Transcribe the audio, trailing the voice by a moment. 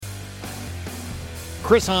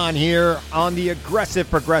Chris Hahn here on the Aggressive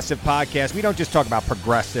Progressive Podcast. We don't just talk about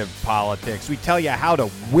progressive politics. We tell you how to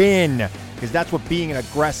win, because that's what being an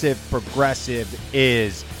aggressive progressive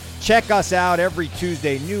is. Check us out every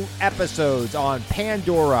Tuesday. New episodes on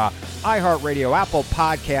Pandora, iHeartRadio, Apple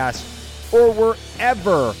Podcasts, or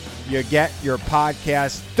wherever you get your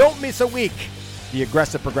podcasts. Don't miss a week. The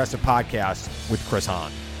Aggressive Progressive Podcast with Chris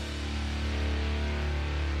Hahn.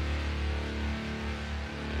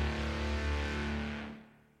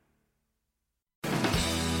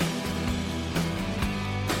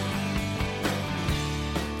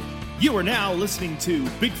 You are now listening to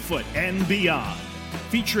Bigfoot and Beyond,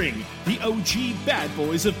 featuring the OG bad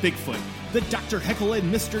boys of Bigfoot, the Dr. Heckle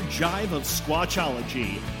and Mr. Jive of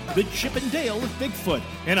Squatchology, the Chip and Dale of Bigfoot,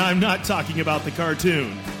 and I'm not talking about the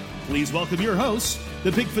cartoon. Please welcome your hosts, the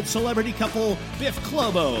Bigfoot celebrity couple Biff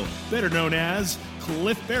Clobo, better known as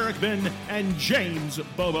Cliff Barrickman and James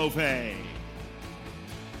Bobo Fay.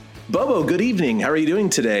 Bobo, good evening. How are you doing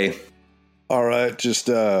today? All right, just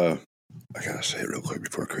I gotta say it real quick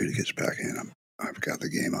before Creedy gets back in. I've got the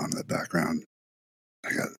game on in the background. I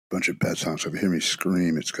got a bunch of bets on, so if you hear me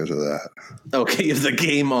scream, it's because of that. Okay, you have the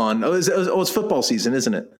game on. It's football season,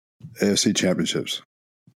 isn't it? AFC Championships.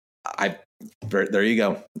 There you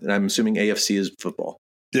go. And I'm assuming AFC is football.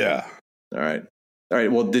 Yeah. All right.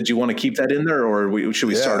 Well, did you want to keep that in there, or should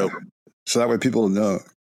we start over? So that way people know.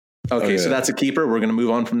 Okay, so that's a keeper. We're going to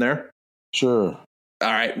move on from there? Sure.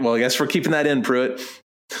 All right. Well, I guess we're keeping that in, Pruitt.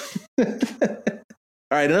 All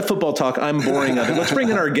right, enough football talk. I'm boring of it. Let's bring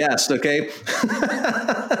in our guest, okay?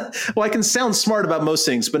 Well, I can sound smart about most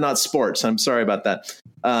things, but not sports. I'm sorry about that.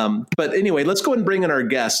 But anyway, let's go ahead and bring in our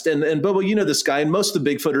guest. And Bobo, you know this guy, and most of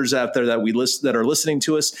the Bigfooters out there that that are listening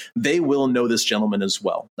to us, they will know this gentleman as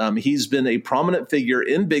well. He's been a prominent figure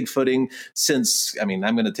in Bigfooting since, I'm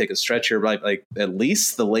going to take a stretch here, like at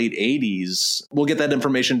least the late 80s. We'll get that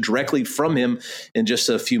information directly from him in just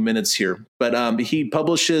a few minutes here. But he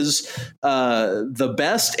publishes the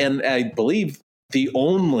best and I believe the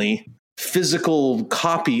only physical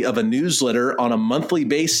copy of a newsletter on a monthly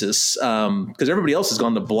basis, because everybody else has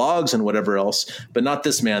gone to blogs and whatever else, but not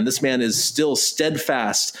this man. This man is still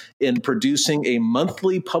steadfast in producing a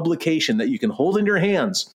monthly publication that you can hold in your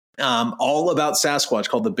hands, all about Sasquatch,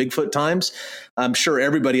 called the Bigfoot Times. I'm sure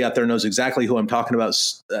everybody out there knows exactly who I'm talking about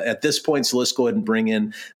at this point, so let's go ahead and bring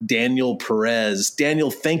in Daniel Perez. Daniel,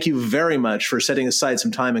 thank you very much for setting aside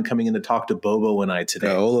some time and coming in to talk to Bobo and I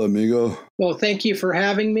today. Hola, amigo. Well, thank you for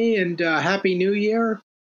having me, and Happy New Year.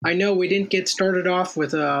 I know we didn't get started off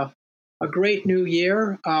with a great new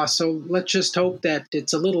year, so let's just hope that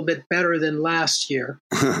it's a little bit better than last year.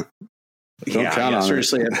 Don't count on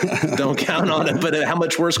seriously, it. Don't count on it. But how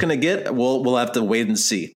much worse can it get? We'll have to wait and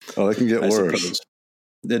see. Oh, it can get worse. Suppose.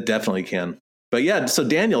 It definitely can. But yeah, so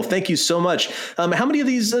Daniel, thank you so much. How many of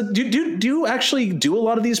these do you actually do a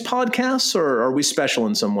lot of these podcasts, or are we special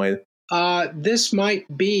in some way? This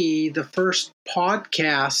might be the first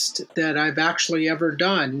podcast that I've actually ever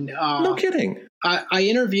done. No kidding. I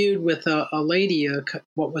interviewed with a lady,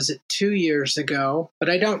 2 years ago, but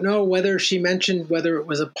I don't know whether she mentioned whether it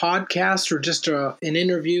was a podcast or just an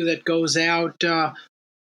interview that goes out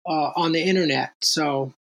on the internet.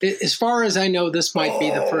 So as far as I know, this might be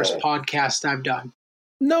the first podcast I've done.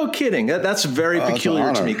 No kidding. That's very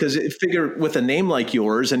peculiar to me, because figure with a name like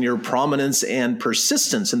yours and your prominence and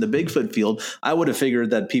persistence in the Bigfoot field, I would have figured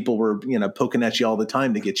that people were, poking at you all the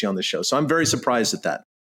time to get you on the show. So I'm very surprised at that.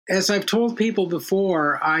 As I've told people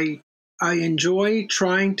before, I enjoy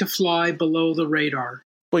trying to fly below the radar.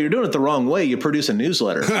 Well, you're doing it the wrong way. You produce a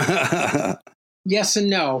newsletter. Yes and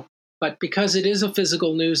no. But because it is a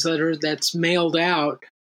physical newsletter that's mailed out,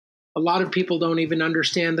 a lot of people don't even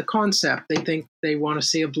understand the concept. They think they want to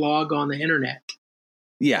see a blog on the internet.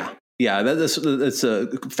 Yeah. That's a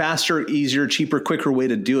faster, easier, cheaper, quicker way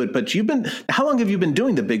to do it. But how long have you been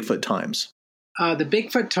doing the Bigfoot Times? The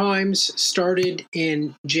Bigfoot Times started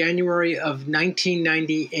in January of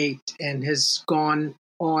 1998 and has gone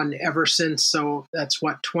on ever since. So that's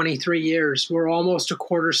 23 years. We're almost a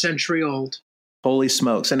quarter century old. Holy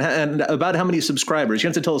smokes. And about how many subscribers? You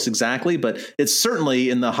have to tell us exactly, but it's certainly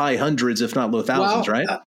in the high hundreds, if not low thousands, right?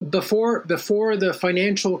 Before the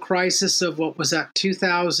financial crisis of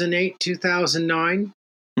 2008, 2009,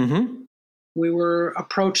 we were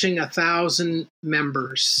approaching 1,000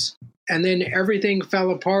 members. And then everything fell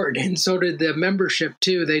apart, and so did the membership,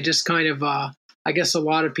 too. They just kind of, I guess a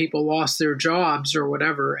lot of people lost their jobs or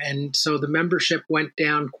whatever, and so the membership went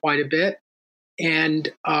down quite a bit.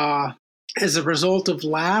 And as a result of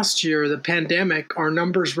last year, the pandemic, our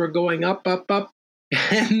numbers were going up,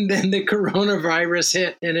 and then the coronavirus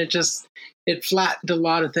hit, and it flattened a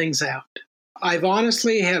lot of things out. I've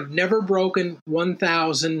honestly have never broken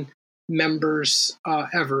 1,000 members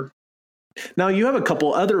ever. Now, you have a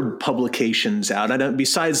couple other publications out,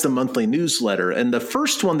 besides the monthly newsletter. And the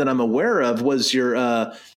first one that I'm aware of was your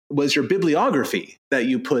bibliography that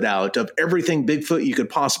you put out of everything Bigfoot you could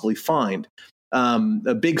possibly find.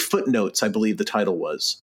 A Big Footnotes, I believe the title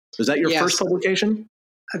was. Was that your first publication?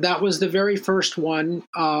 That was the very first one.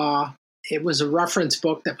 It was a reference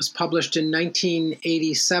book that was published in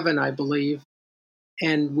 1987, I believe.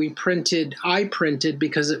 And I printed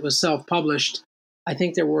because it was self-published. I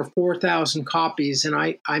think there were 4,000 copies, and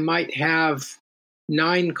I might have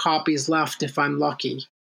 9 copies left if I'm lucky.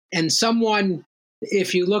 And someone,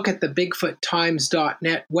 if you look at the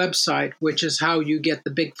BigfootTimes.net website, which is how you get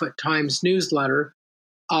the Bigfoot Times newsletter,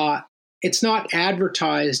 it's not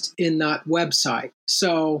advertised in that website.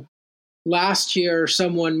 So last year,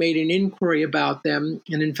 someone made an inquiry about them,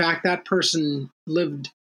 and in fact, that person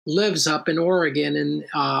lives up in Oregon, and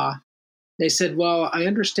they said, well, I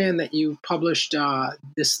understand that you published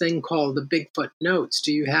this thing called the Bigfoot Notes.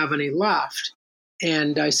 Do you have any left?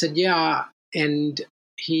 And I said, yeah. And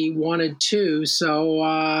he wanted 2.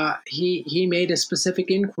 So he made a specific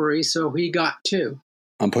inquiry. So he got 2.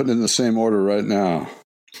 I'm putting in the same order right now.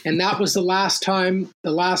 And that was the last time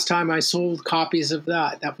I sold copies of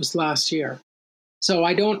that. That was last year. So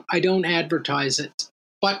I don't advertise it.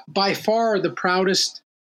 But by far the proudest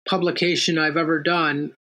publication I've ever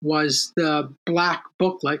done was the Black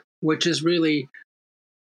Booklet, which is really,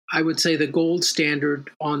 I would say, the gold standard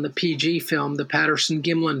on the PG film, the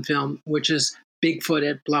Patterson-Gimlin film, which is Bigfoot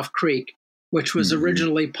at Bluff Creek, which was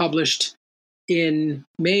originally published in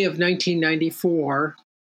May of 1994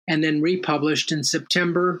 and then republished in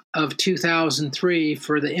September of 2003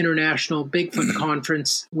 for the International Bigfoot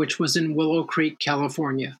Conference, which was in Willow Creek,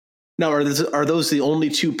 California. Now, are those the only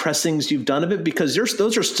 2 pressings you've done of it? Because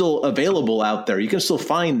those are still available out there. You can still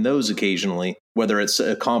find those occasionally, whether it's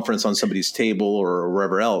a conference on somebody's table or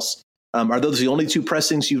wherever else. Are those the only 2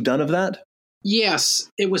 pressings you've done of that? Yes,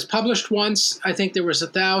 it was published once. I think there was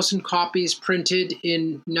 1,000 copies printed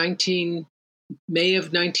in May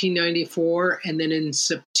of 1994, and then in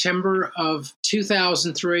September of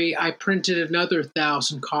 2003, I printed another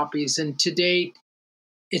 1,000 copies. And to date,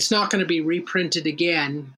 it's not going to be reprinted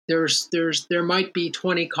again. There might be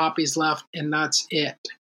 20 copies left, and that's it.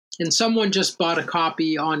 And someone just bought a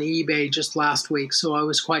copy on eBay just last week, so I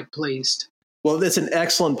was quite pleased. Well, it's an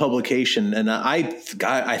excellent publication, and I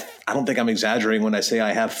don't think I'm exaggerating when I say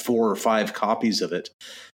I have 4 or 5 copies of it.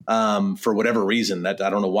 For whatever reason, that I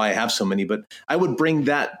don't know why I have so many, but I would bring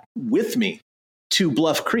that with me to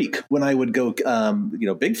Bluff Creek when I would go,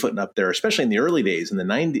 Bigfooting up there, especially in the early days in the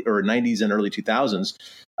 90s and early 2000s.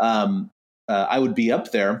 I would be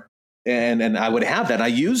up there and I would have that. I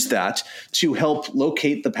used that to help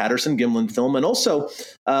locate the Patterson-Gimlin film. And also,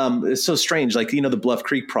 it's so strange, like, the Bluff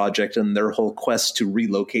Creek Project and their whole quest to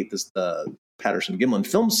relocate the Patterson-Gimlin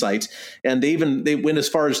film site. And they went as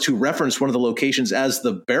far as to reference one of the locations as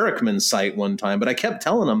the Barrickman site one time. But I kept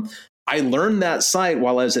telling them, I learned that site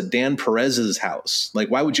while I was at Dan Perez's house. Like,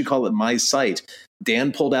 why would you call it my site?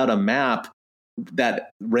 Dan pulled out a map that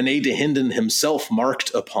Rene Dahinden himself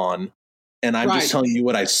marked upon. And I'm just telling you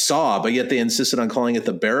what I saw, but yet they insisted on calling it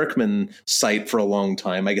the Barrickman site for a long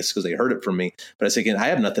time, I guess because they heard it from me. But I said, again, I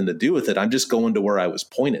have nothing to do with it. I'm just going to where I was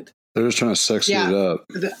pointed. They're just trying to sexy it up.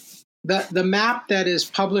 The map that is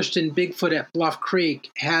published in Bigfoot at Bluff Creek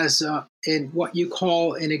has in what you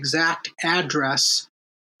call an exact address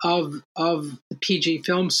of the PG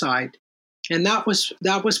film site. And that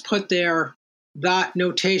was put there. That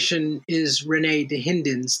notation is Rene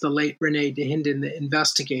Dahinden's, the late Rene Dahinden, the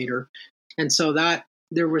investigator. And so that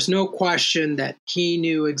there was no question that he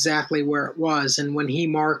knew exactly where it was. And when he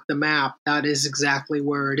marked the map, that is exactly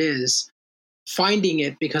where it is. Finding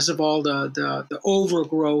it because of all the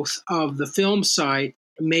overgrowth of the film site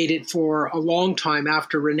made it for a long time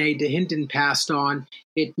after Rene Dahinden passed on.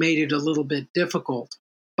 It made it a little bit difficult.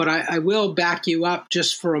 But I will back you up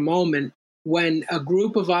just for a moment. When a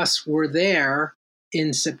group of us were there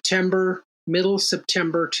in middle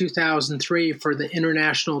September 2003 for the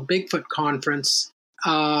International Bigfoot Conference,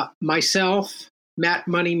 myself, Matt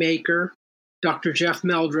Moneymaker, Dr. Jeff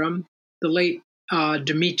Meldrum, the late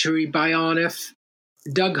Dmitry Bayanov,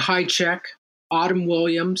 Doug Hychek, Autumn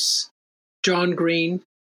Williams, John Green,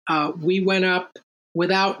 we went up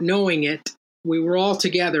without knowing it. We were all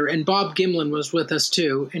together, and Bob Gimlin was with us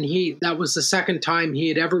too. And that was the second time he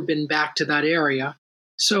had ever been back to that area.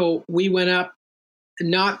 So we went up,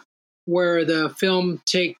 not where the film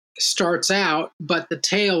starts out, but the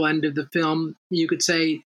tail end of the film, you could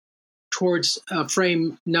say towards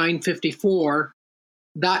frame 954.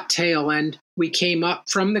 that tail end, we came up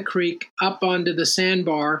from the creek up onto the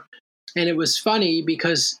sandbar. And it was funny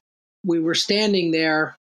because we were standing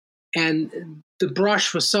there and the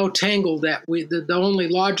brush was so tangled that the only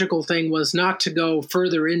logical thing was not to go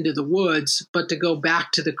further into the woods, but to go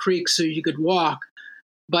back to the creek so you could walk.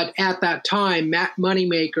 But at that time, Matt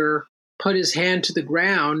Moneymaker put his hand to the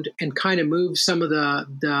ground and kind of moved some of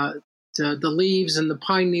the leaves and the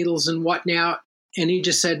pine needles and whatnot. And he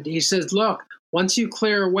says, look, once you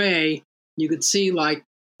clear away, you could see like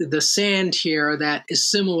the sand here that is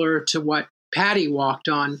similar to what Patty walked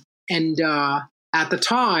on. And at the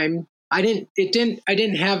time, I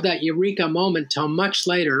didn't have that eureka moment till much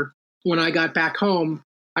later. When I got back home,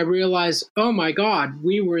 I realized, oh my God,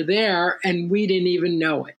 we were there and we didn't even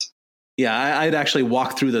know it. Yeah, I'd actually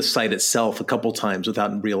walked through the site itself a couple times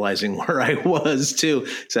without realizing where I was too.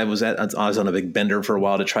 So I was on a big bender for a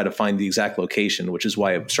while to try to find the exact location, which is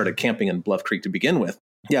why I started camping in Bluff Creek to begin with.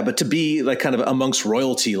 Yeah, but to be like kind of amongst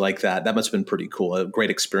royalty like that must have been pretty cool. A great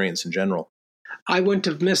experience in general. I wouldn't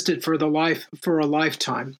have missed it for a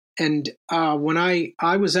lifetime. And when I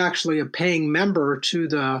was actually a paying member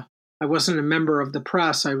I wasn't a member of the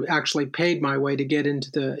press. I actually paid my way to get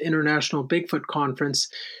into the International Bigfoot Conference.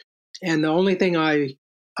 And the only thing I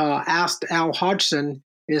asked Al Hodgson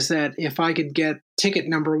is that if I could get ticket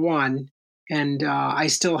number 1, and I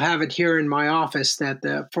still have it here in my office,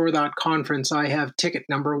 that for that conference, I have ticket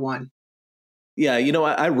number 1. Yeah,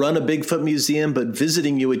 I run a Bigfoot museum, but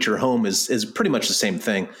visiting you at your home is pretty much the same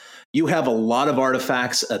thing. You have a lot of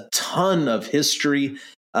artifacts, a ton of history,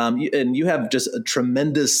 and you have just a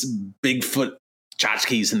tremendous Bigfoot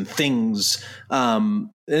tchotchkes and things, and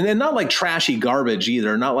not like trashy garbage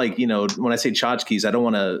either. Not like, when I say tchotchkes, I don't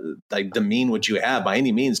want to like demean what you have by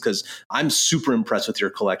any means, because I'm super impressed with your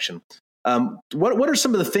collection. What are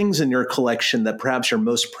some of the things in your collection that perhaps you're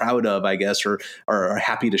most proud of, I guess, or are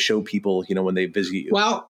happy to show people, when they visit you?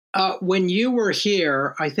 Well, when you were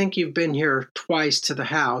here, I think you've been here twice to the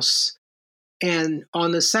house. And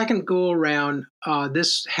on the second go around,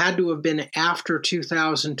 this had to have been after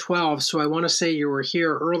 2012. So I want to say you were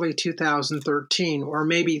here early 2013 or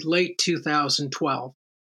maybe late 2012.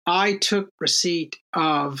 I took receipt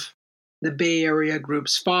of the Bay Area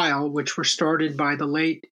Group's file, which were started by the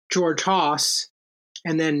late George Haas,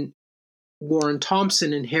 and then Warren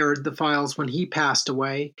Thompson inherited the files when he passed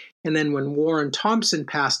away. And then when Warren Thompson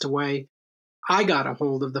passed away, I got a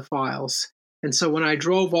hold of the files. And so when I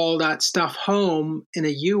drove all that stuff home in a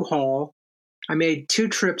U-Haul, I made 2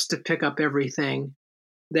 trips to pick up everything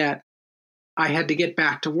that I had to get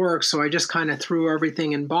back to work. So I just kind of threw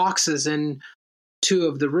everything in boxes in 2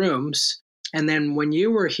 of the rooms. And then when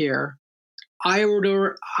you were here, I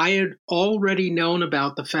had already known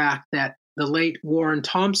about the fact that the late Warren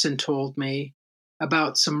Thompson told me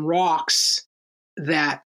about some rocks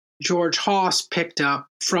that George Haas picked up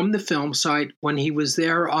from the film site when he was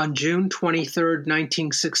there on June 23rd,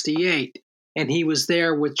 1968. And he was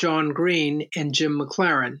there with John Green and Jim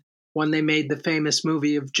McLaren when they made the famous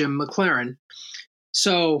movie of Jim McLaren.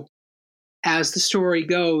 So as the story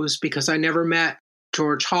goes, because I never met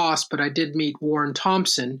George Haas, but I did meet Warren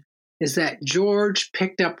Thompson, is that George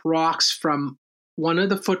picked up rocks from one of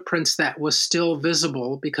the footprints that was still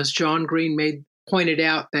visible, because John Green pointed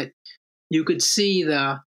out that you could see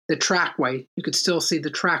the trackway. You could still see the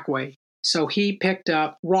trackway. So he picked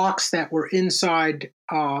up rocks that were inside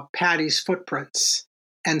Patty's footprints.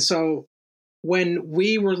 And so when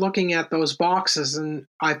we were looking at those boxes and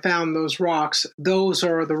I found those rocks, those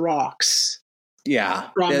are the rocks. Yeah.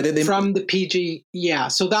 From the PG. Yeah.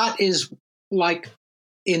 So that is like,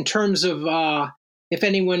 in terms of if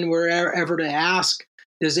anyone were ever to ask,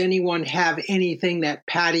 does anyone have anything that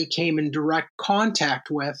Patty came in direct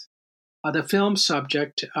contact with, the film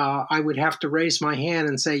subject, I would have to raise my hand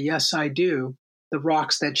and say, yes, I do. The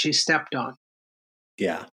rocks that she stepped on.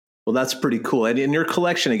 Yeah. Well, that's pretty cool. And in your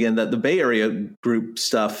collection, again, that the Bay Area Group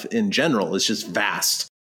stuff in general is just vast.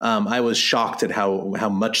 I was shocked at how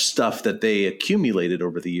much stuff that they accumulated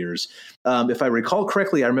over the years. If I recall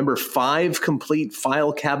correctly, I remember 5 complete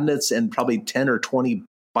file cabinets and probably 10 or 20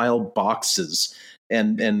 file boxes.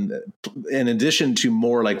 And in addition to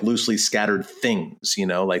more like loosely scattered things,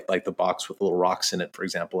 like the box with little rocks in it, for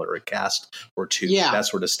example, or a cast or 2, that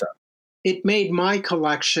sort of stuff. It made my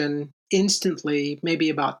collection instantly maybe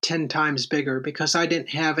about 10 times bigger, because I didn't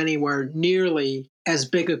have anywhere nearly as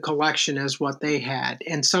big a collection as what they had.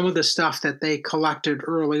 And some of the stuff that they collected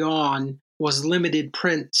early on was limited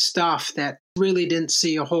print stuff that really didn't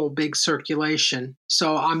see a whole big circulation.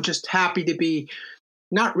 So I'm just happy to be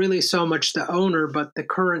not really so much the owner, but the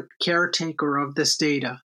current caretaker of this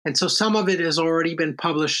data. And so some of it has already been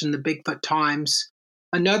published in the Bigfoot Times.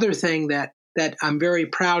 another thing that I'm very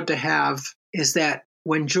proud to have is that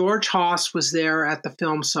when George Haas was there at the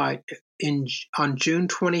film site on June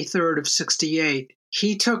 23rd of 1968,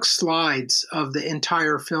 he took slides of the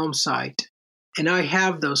entire film site, and I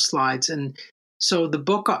have those slides. And so the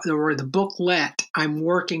book or the booklet I'm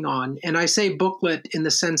working on, and I say booklet in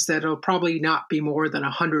the sense that it'll probably not be more than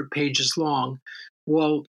 100 pages long.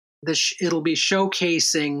 Well, it'll be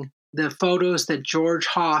showcasing the photos that George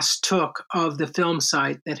Haas took of the film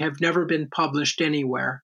site that have never been published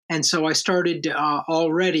anywhere. And so I started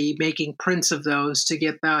already making prints of those to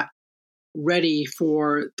get that ready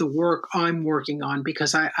for the work I'm working on,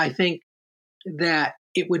 because I think that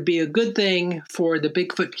it would be a good thing for the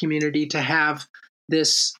Bigfoot community to have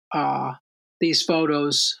these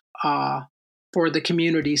photos for the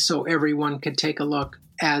community so everyone could take a look,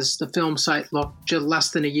 as the film site looked just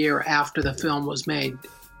less than a year after the film was made.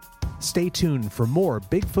 Stay tuned for more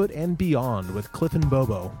Bigfoot and Beyond with Cliff and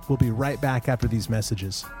Bobo. We'll be right back after these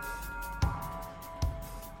messages.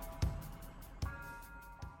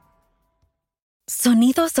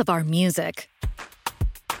 Sonidos of our music.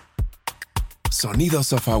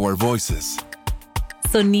 Sonidos of our voices.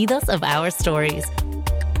 Sonidos of our stories.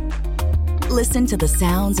 Listen to the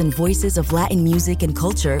sounds and voices of Latin music and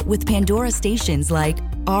culture with Pandora stations like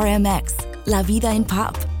RMX, La Vida en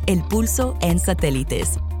Pop, El Pulso, and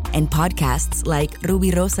Satélites, and podcasts like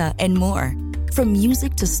Rubirosa and more. From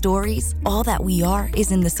music to stories, all that we are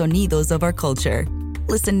is in the sonidos of our culture.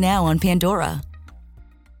 Listen now on Pandora.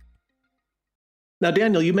 Now,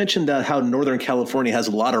 Daniel, you mentioned how Northern California has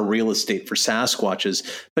a lot of real estate for Sasquatches,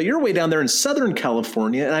 but you're way down there in Southern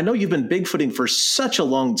California, and I know you've been Bigfooting for such a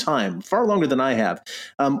long time, far longer than I have.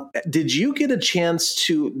 Did you get a chance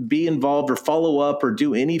to be involved or follow up or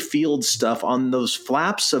do any field stuff on those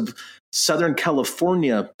flaps of Southern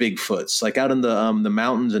California Bigfoots, like out in the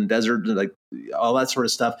mountains and desert, like all that sort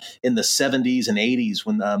of stuff in the 70s and 80s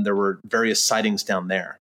when there were various sightings down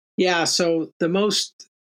there? Yeah, so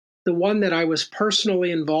the one that I was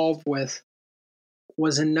personally involved with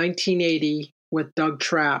was in 1980 with Doug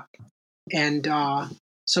Trapp. And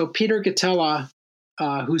so Peter Gatella,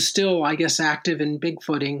 who's still, I guess, active in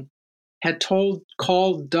Bigfooting, had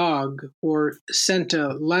called Doug or sent a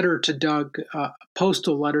letter to Doug, a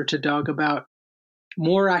postal letter to Doug about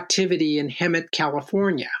more activity in Hemet,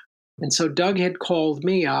 California. And so Doug had called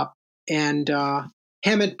me up, and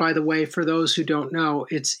Hemet, by the way, for those who don't know,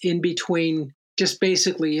 it's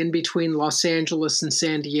basically in between Los Angeles and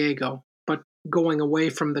San Diego, but going away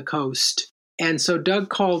from the coast. And so Doug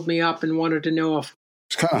called me up and wanted to know if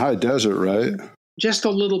it's kind of high desert, right? Just a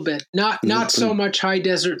little bit, not so much high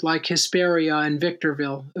desert like Hesperia and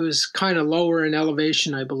Victorville. It was kind of lower in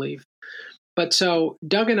elevation, I believe. But so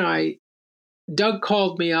Doug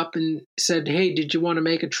called me up and said, "Hey, did you want to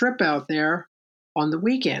make a trip out there on the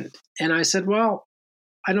weekend?" And I said, "Well,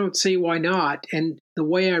 I don't see why not." And the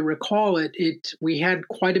way I recall it, we had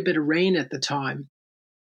quite a bit of rain at the time.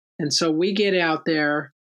 And so we get out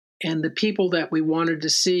there, and the people that we wanted to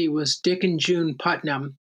see was Dick and June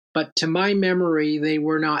Putnam. But to my memory, they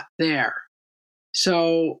were not there.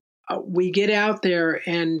 So we get out there,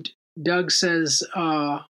 and Doug says,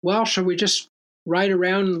 well, shall we just ride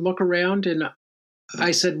around and look around? And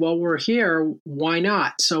I said, well, we're here. Why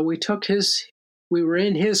not? So we were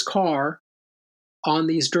in his car on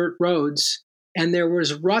these dirt roads, and there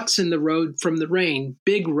was ruts in the road from the rain,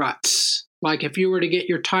 big ruts. Like if you were to get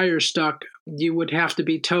your tire stuck, you would have to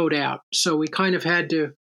be towed out. So we kind of had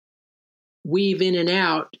to weave in and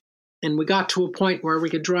out, and we got to a point where we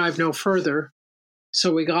could drive no further.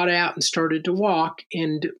 So we got out and started to walk,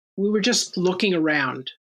 and we were just looking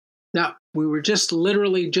around. We were just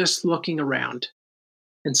literally just looking around.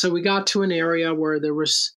 And so we got to an area where there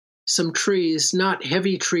was some trees, not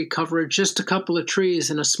heavy tree coverage, just a couple of trees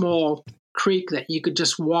and a small creek that you could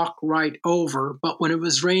just walk right over. But when it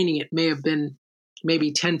was raining, it may have been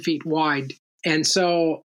maybe 10 feet wide. And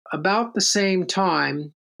so about the same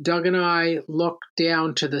time, Doug and I looked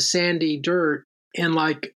down to the sandy dirt and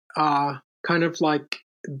kind of like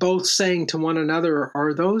both saying to one another,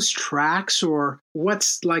 are those tracks, or what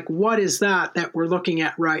is that we're looking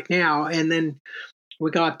at right now? And then we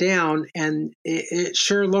got down, and it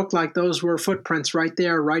sure looked like those were footprints right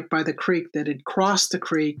there, right by the creek, that had crossed the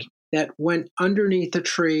creek, that went underneath a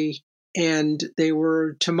tree. And they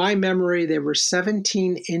were, to my memory, they were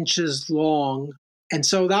 17 inches long. And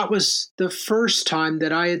so that was the first time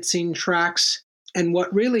that I had seen tracks. And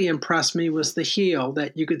what really impressed me was the heel,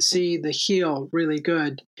 that you could see the heel really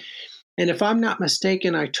good. And if I'm not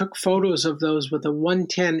mistaken, I took photos of those with a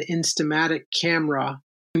 110 Instamatic camera.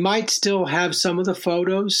 I might still have some of the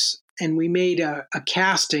photos, and we made a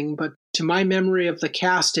casting, but to my memory of the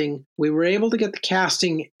casting, we were able to get the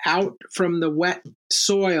casting out from the wet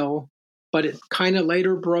soil, but it kind of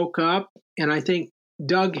later broke up. And I think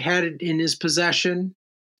Doug had it in his possession.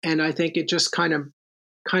 And I think it just kind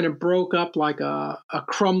of broke up like a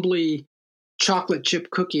crumbly chocolate chip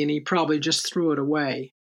cookie, and he probably just threw it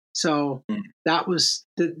away. So that was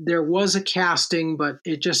there was a casting, but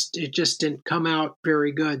it just didn't come out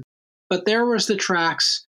very good. But there was the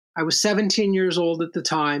tracks. I was 17 years old at the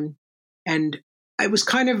time, and it was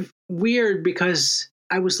kind of weird because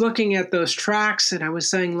I was looking at those tracks and I was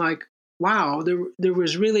saying, like, wow, there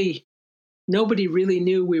was really nobody really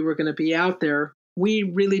knew we were going to be out there. We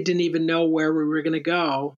really didn't even know where we were going to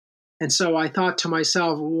go. And so I thought to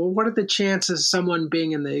myself, well, what are the chances of someone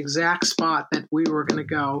being in the exact spot that we were going to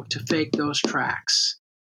go to fake those tracks?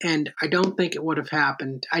 And I don't think it would have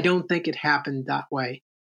happened. I don't think it happened that way.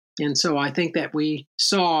 And so I think that we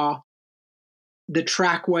saw the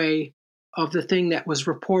trackway of the thing that was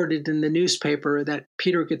reported in the newspaper that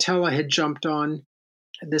Peter Gatella had jumped on,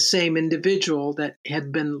 the same individual that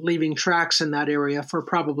had been leaving tracks in that area for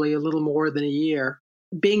probably a little more than a year.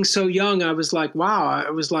 Being so young, I was like, wow.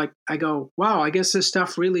 I go, wow, I guess this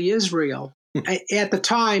stuff really is real. At the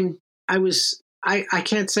time, I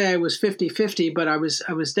can't say I was 50-50, but I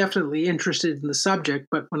was definitely interested in the subject.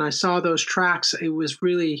 But when I saw those tracks, it was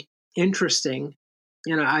really interesting.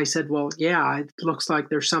 And I said, well, yeah, it looks like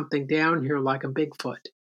there's something down here like a Bigfoot.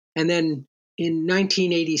 And then in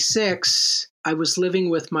 1986, I was living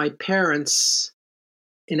with my parents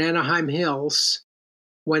in Anaheim Hills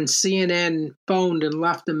when CNN phoned and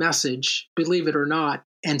left a message, believe it or not.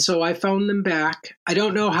 And so I phoned them back. I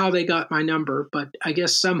don't know how they got my number, but I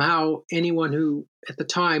guess somehow anyone who at the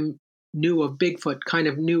time knew of Bigfoot kind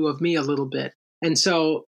of knew of me a little bit. And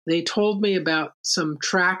so they told me about some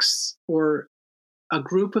tracks or a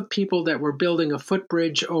group of people that were building a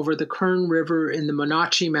footbridge over the Kern River in the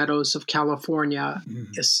Monachi Meadows of California,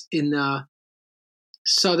 in the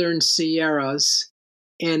southern Sierras.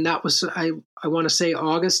 And that was, I want to say,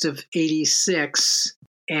 August of 86.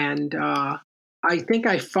 And I think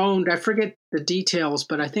I phoned, I forget the details,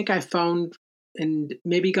 but I think I phoned and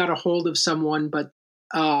maybe got a hold of someone, but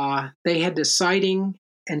they had the sighting.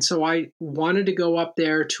 And so I wanted to go up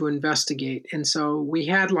there to investigate. And so we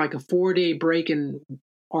had like a 4-day break in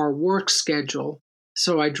our work schedule.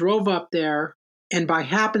 So I drove up there, and by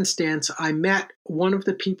happenstance, I met one of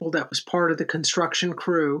the people that was part of the construction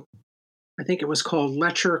crew. I think it was called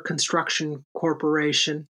Letcher Construction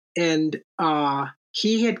Corporation. And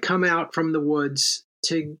he had come out from the woods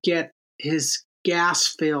to get his gas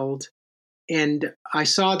filled. And I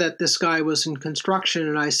saw that this guy was in construction,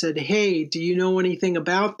 and I said, hey, do you know anything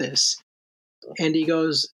about this? And he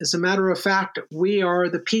goes, as a matter of fact, we are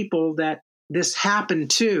the people that this happened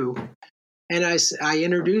to. And I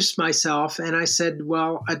introduced myself, and I said,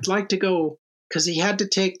 well, I'd like to go, because he had to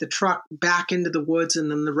take the truck back into the woods,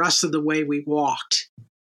 and then the rest of the way we walked.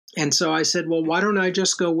 And so I said, well, why don't I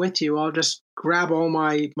just go with you? I'll just grab all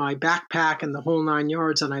my backpack and the whole 9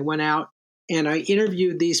 yards. And I went out and I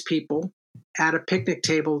interviewed these people at a picnic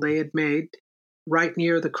table they had made right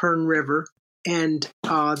near the Kern River. And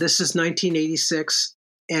this is 1986.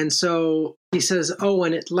 And so he says, oh,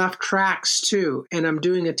 and it left tracks too. And I'm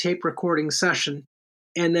doing a tape recording session.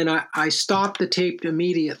 And then I stopped the tape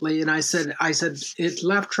immediately. And I said, it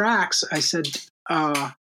left tracks. I said,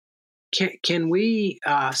 can we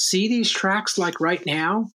see these tracks like right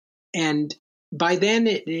now? And by then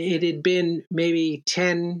it had been maybe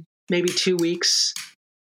 2 weeks.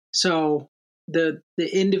 So the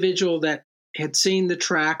individual that had seen the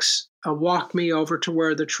tracks walked me over to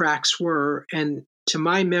where the tracks were. And to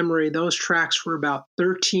my memory, those tracks were about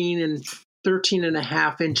 13 and a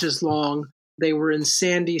half inches long. They were in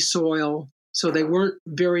sandy soil, so they weren't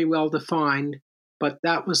very well defined. But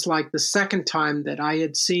that was like the second time that I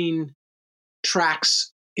had seen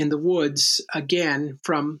tracks in the woods again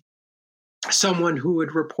from someone who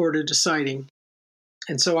had reported a sighting.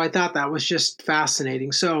 And so I thought that was just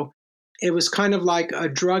fascinating. So it was kind of like a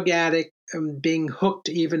drug addict being hooked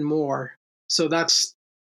even more. So that's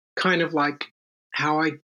kind of like how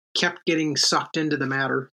I kept getting sucked into the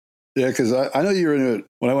matter. Yeah, because I know you were in it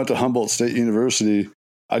when I went to Humboldt State University.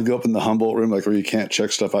 I'd go up in the Humboldt room, like where you can't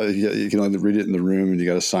check stuff out. You can only read it in the room, and you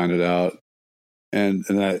got to sign it out. And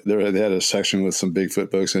they had a section with some Bigfoot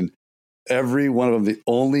books, and every one of them, the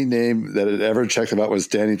only name that had ever checked about was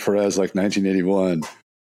Danny Perez, like 1981. And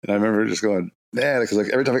I remember just going, man, because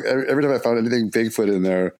like every time I found anything Bigfoot in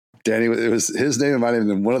there, Danny, it was his name and my name, and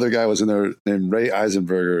then one other guy was in there named Ray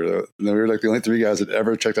Eisenberger. And we were like the only three guys that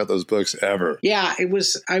ever checked out those books ever. Yeah, I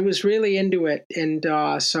was really into it. And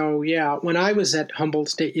so, yeah, when I was at Humboldt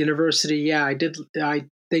State University,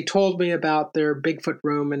 they told me about their Bigfoot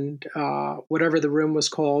room and whatever the room was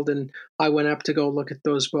called. And I went up to go look at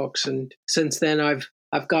those books. And since then,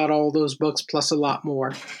 I've got all those books plus a lot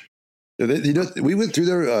more. Yeah, we went through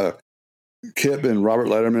there, Kip and Robert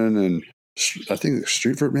Letterman and I think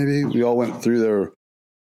Streetford, maybe. We all went through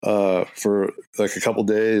there for like a couple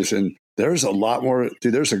days, and there's a lot more.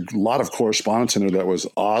 Dude, there's a lot of correspondence in there that was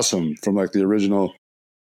awesome from like the original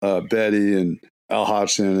Betty and Al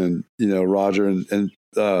Hodgson and Roger and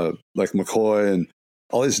like McCoy and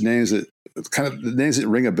all these names that kind of the names that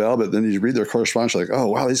ring a bell, but then you read their correspondence, you're like, oh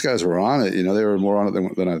wow, these guys were on it. They were more on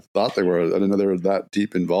it than I thought they were. I didn't know they were that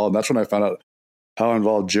deep involved. And that's when I found out how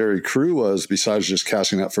involved Jerry Crew was. Besides just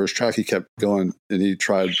casting that first track, he kept going and he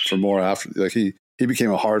tried for more after. Like he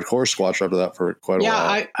became a hardcore Squatcher after that for quite a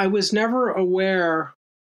while. Yeah, I was never aware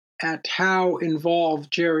at how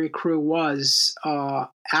involved Jerry Crew was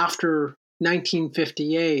after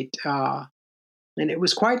 1958, and it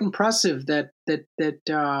was quite impressive that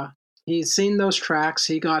he'd seen those tracks.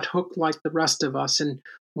 He got hooked like the rest of us and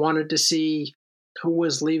wanted to see who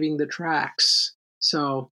was leaving the tracks.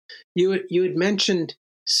 So. You had mentioned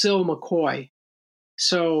Sil McCoy.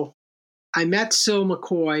 So I met Sil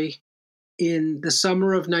McCoy in the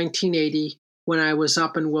summer of 1980 when I was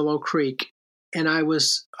up in Willow Creek. And I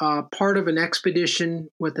was part of an expedition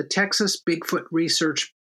with the Texas Bigfoot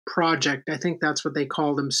Research Project. I think that's what they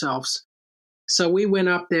call themselves. So we went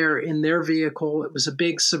up there in their vehicle. It was a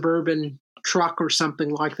big suburban truck or something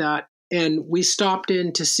like that. And we stopped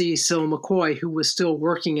in to see Sil McCoy, who was still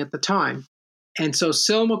working at the time. And so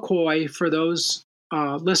Sil McCoy, for those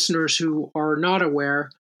listeners who are not aware,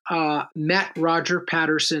 met Roger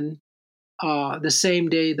Patterson the same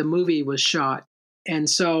day the movie was shot. And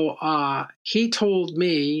so he told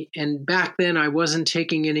me, and back then I wasn't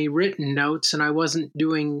taking any written notes and I was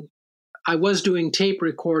doing tape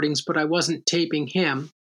recordings, but I wasn't taping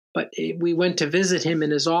him. But we went to visit him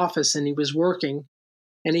in his office and he was working,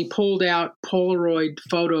 and he pulled out Polaroid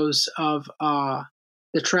photos of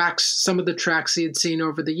some of the tracks he had seen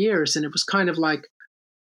over the years. And it was kind of like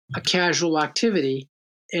a casual activity.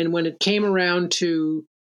 And when it came around to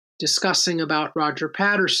discussing about Roger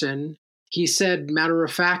Patterson, he said,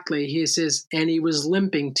 matter-of-factly, he says, and he was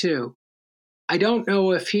limping too. I don't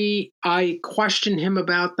know if I questioned him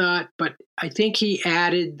about that, but I think he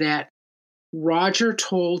added that Roger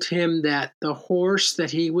told him that the horse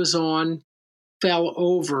that he was on fell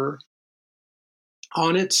over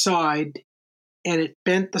on its side and it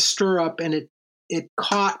bent the stirrup and it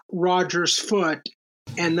caught Roger's foot,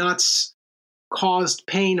 and that's caused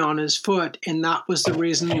pain on his foot, and that was the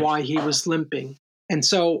reason why he was limping. And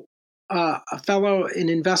so an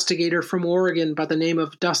investigator from Oregon by the name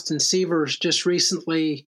of Dustin Sievers just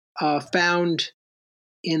recently found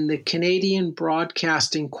in the Canadian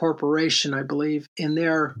Broadcasting Corporation, I believe, in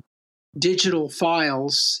their digital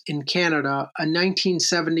files in Canada, a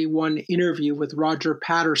 1971 interview with Roger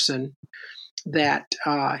Patterson that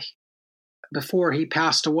before he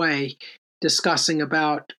passed away, discussing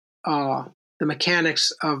about the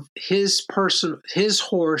mechanics of his horse,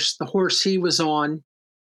 the horse he was on,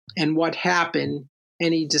 and what happened.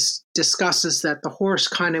 And he discusses that the horse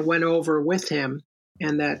kind of went over with him,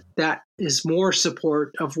 and that is more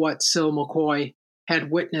support of what Sil McCoy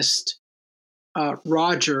had witnessed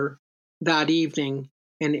Roger that evening,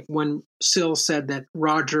 and when Sil said that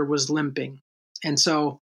Roger was limping. And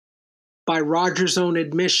so by Roger's own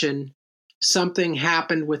admission, something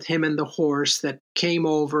happened with him and the horse that came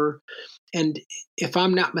over. And if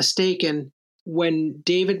I'm not mistaken, when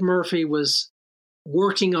David Murphy was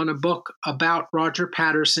working on a book about Roger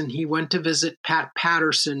Patterson, he went to visit Pat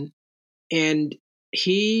Patterson, and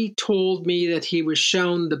he told me that he was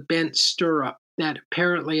shown the bent stirrup that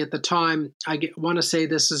apparently at the time, want to say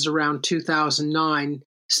this is around 2009,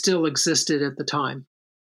 still existed at the time,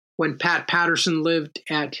 when Pat Patterson lived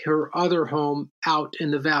at her other home out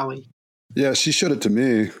in the valley. Yeah, she showed it to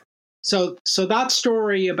me. So that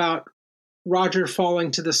story about Roger falling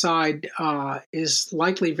to the side is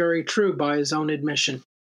likely very true by his own admission.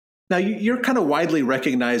 Now, you're kind of widely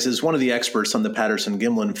recognized as one of the experts on the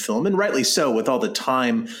Patterson-Gimlin film, and rightly so, with all the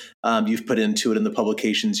time you've put into it and the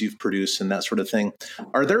publications you've produced and that sort of thing.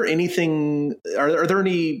 Are there any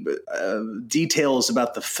details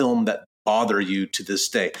about the film that bother you to this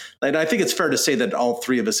day? And I think it's fair to say that all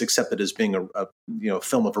three of us accept it as being a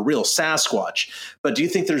film of a real Sasquatch. But do you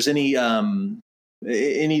think there's any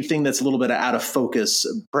anything that's a little bit out of focus,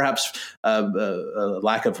 perhaps a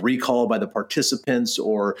lack of recall by the participants,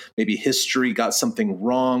 or maybe history got something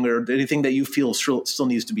wrong, or anything that you feel still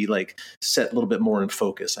needs to be like set a little bit more in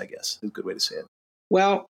focus, I guess is a good way to say it.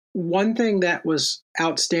 Well, one thing that was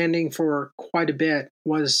outstanding for quite a bit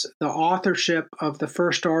was the authorship of the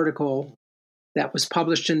first article that was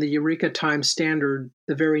published in the Eureka Times Standard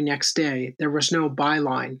the very next day. There was no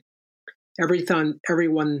byline.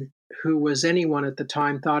 Everyone who was anyone at the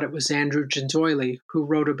time thought it was Andrew Genzoli, who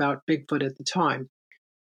wrote about Bigfoot at the time.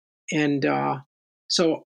 And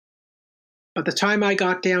so by the time I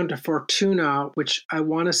got down to Fortuna, which I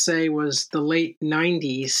want to say was the late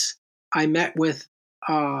 90s, I met with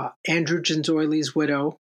Andrew Genzoli's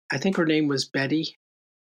widow. I think her name was Betty.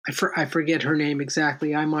 I forget her name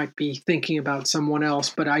exactly. I might be thinking about someone else,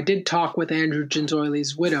 but I did talk with Andrew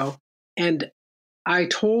Genzoli's widow, and I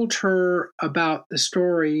told her about the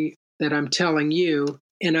story that I'm telling you,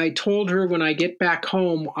 and I told her when I get back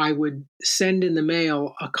home, I would send in the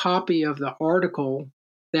mail a copy of the article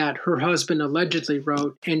that her husband allegedly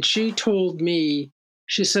wrote, and she told me,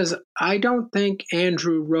 she says, I don't think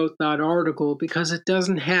Andrew wrote that article because it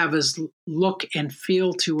doesn't have his look and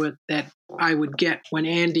feel to it that I would get when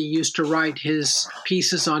Andy used to write his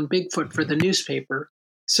pieces on Bigfoot for the newspaper.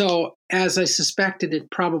 So, as I suspected,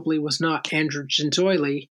 it probably was not Andrew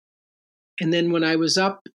Genzoli. And then when I was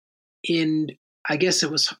up in, I guess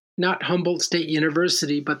it was not Humboldt State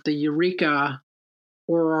University, but the Eureka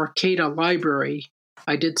or Arcata Library,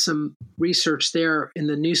 I did some research there in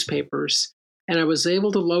the newspapers. And I was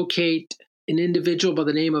able to locate an individual by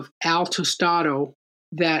the name of Al Tostado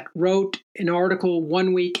that wrote an article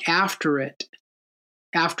 1 week after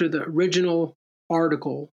the original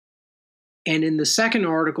article. And in the second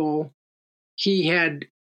article, he had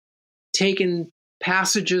taken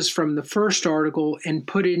passages from the first article and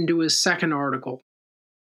put it into his second article.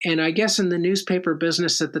 And I guess in the newspaper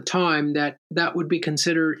business at the time, that would be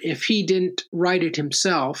considered, if he didn't write it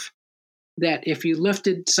himself, that if you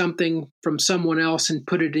lifted something from someone else and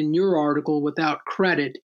put it in your article without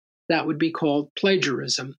credit, that would be called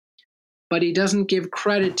plagiarism. But he doesn't give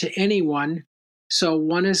credit to anyone, so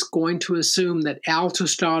one is going to assume that Al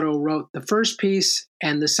Tostado wrote the first piece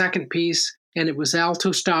and the second piece, and it was Al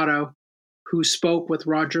Tostado who spoke with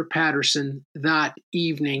Roger Patterson that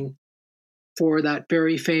evening for that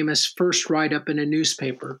very famous first write-up in a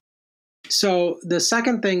newspaper. So the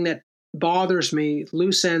second thing that bothers me,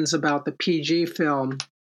 loose ends about the PG film,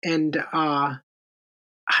 and I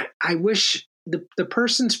wish the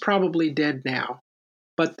person's probably dead now,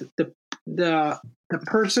 but the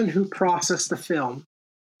person who processed the film.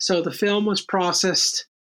 So the film was processed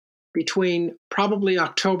between probably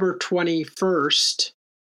October 21st,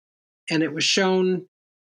 and it was shown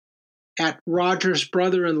at Roger's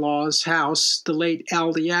brother-in-law's house, the late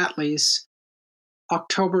Aldi Atlee's,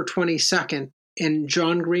 October 22nd. And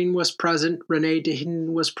John Green was present, Renee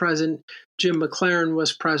Deheden was present, Jim McLaren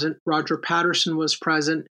was present, Roger Patterson was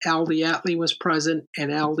present, Aldi Atlee was present,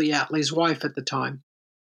 and Aldi Atlee's wife at the time,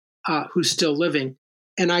 who's still living.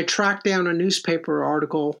 And I tracked down a newspaper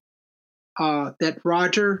article that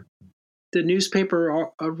Roger, the newspaper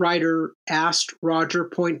writer, asked Roger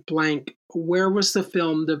point blank, where was the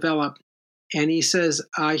film developed? And he says,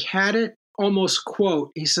 I had it, almost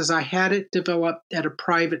quote, he says, I had it developed at a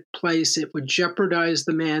private place. It would jeopardize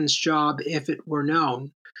the man's job if it were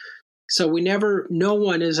known. So no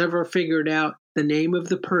one has ever figured out the name of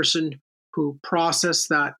the person who processed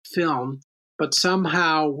that film, but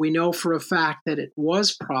somehow we know for a fact that it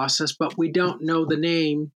was processed, but we don't know the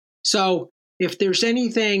name. So if there's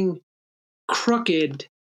anything crooked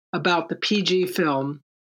about the PG film,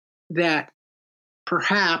 that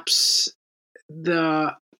perhaps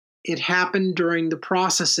it happened during the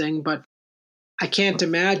processing, but I can't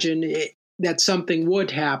imagine that something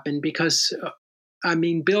would happen because,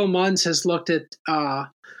 Bill Munns has looked at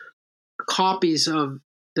copies of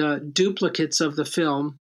the duplicates of the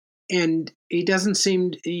film, and he doesn't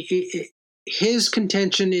seem. His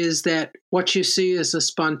contention is that what you see is a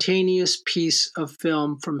spontaneous piece of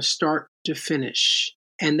film from start to finish,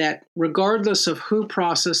 and that regardless of who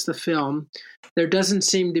processed the film, there doesn't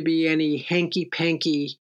seem to be any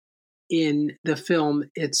hanky-panky in the film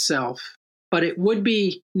itself. But it would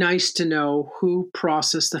be nice to know who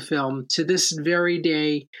processed the film. To this very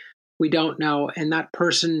day, we don't know, and that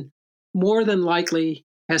person more than likely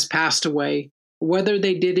has passed away. Whether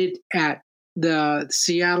they did it at the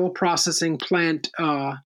Seattle processing plant,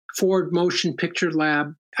 Ford Motion Picture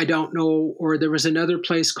Lab, I don't know, or there was another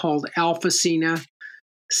place called Alpha Cine,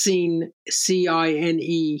 Cine,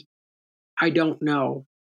 C-I-N-E, I don't know.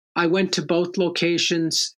 I went to both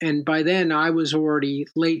locations, and by then I was already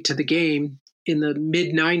late to the game in the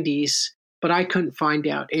mid-90s, but I couldn't find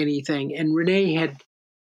out anything. And Renee had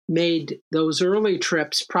made those early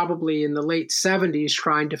trips probably in the late 70s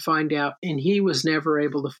trying to find out, and he was never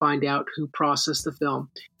able to find out who processed the film.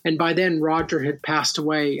 And by then, Roger had passed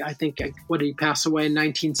away. I think, what did he pass away in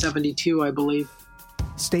 1972, I believe.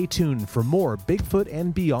 Stay tuned for more Bigfoot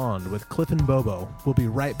and Beyond with Cliff and Bobo. We'll be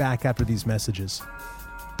right back after these messages.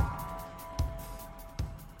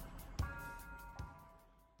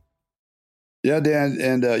 Yeah, Dan,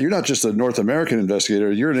 and you're not just a North American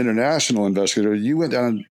investigator, you're an international investigator. You went down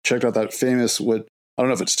and checked out that famous, what I don't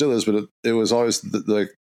know if it still is, but it was always the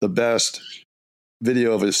best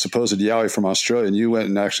video of a supposed yowie from Australia, and you went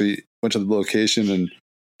and actually went to the location and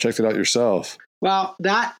checked it out yourself. Well,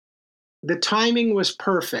 the timing was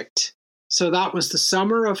perfect. So that was the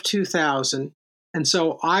summer of 2000. And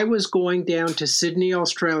so I was going down to Sydney,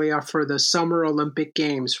 Australia for the Summer Olympic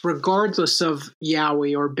Games, regardless of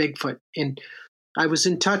Yowie or Bigfoot. And I was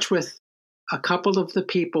in touch with a couple of the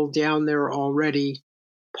people down there already,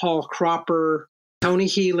 Paul Cropper, Tony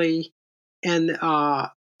Healy, and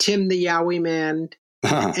Tim the Yowie Man,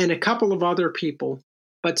 and a couple of other people.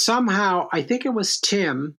 But somehow, I think it was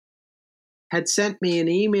Tim, had sent me an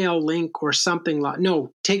email link or something like,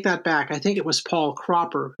 no, take that back. I think it was Paul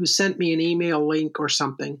Cropper who sent me an email link or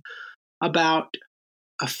something about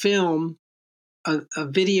a film, a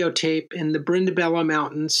videotape in the Brindabella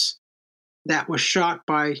Mountains that was shot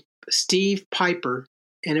by Steve Piper.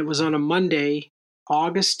 And it was on a Monday,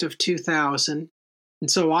 August of 2000.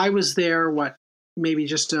 And so I was there, maybe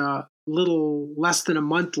just a little less than a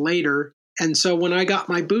month later. And so when I got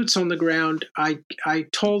my boots on the ground, I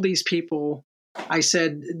told these people, I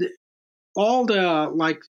said, all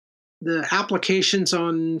the applications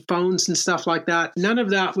on phones and stuff like that, none of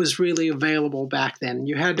that was really available back then.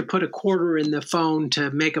 You had to put a quarter in the phone to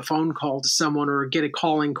make a phone call to someone or get a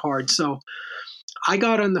calling card. So I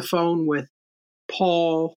got on the phone with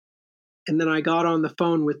Paul, and then I got on the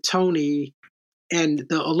phone with Tony, and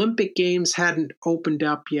the Olympic Games hadn't opened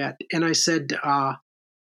up yet. And I said,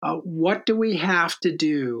 what do we have to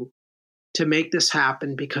do to make this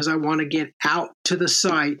happen? Because I want to get out to the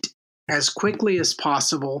site as quickly as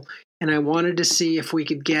possible. And I wanted to see if we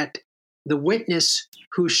could get the witness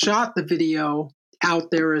who shot the video out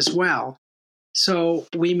there as well. So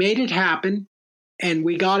we made it happen, and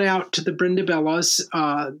we got out to the Brindabellas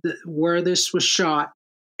where this was shot.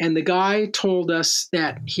 And the guy told us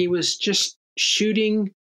that he was just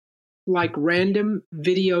shooting like random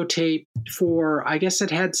videotape for, I guess it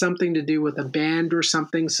had something to do with a band or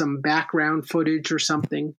something, some background footage or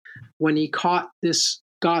something, when he got this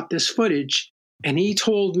footage. And he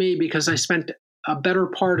told me, because I spent a better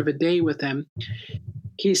part of a day with him,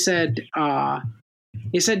 he said, yeah,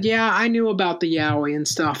 I knew about the Yowie and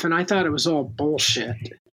stuff, and I thought it was all bullshit.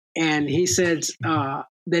 And he said,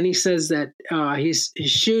 then he says that he's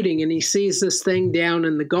shooting and he sees this thing down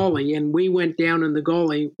in the gully, and we went down in the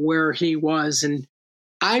gully where he was, and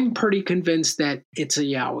I'm pretty convinced that it's a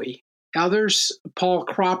Yowie. Others, Paul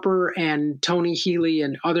Cropper and Tony Healy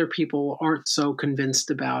and other people, aren't so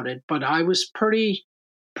convinced about it, but I was pretty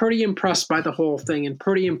impressed by the whole thing and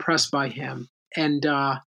pretty impressed by him. And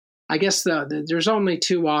I guess there's only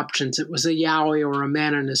two options. It was a Yowie or a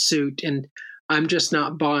man in a suit, and I'm just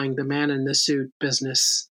not buying the man in the suit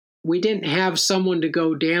business. We didn't have someone to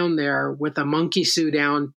go down there with a monkey suit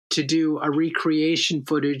on to do a recreation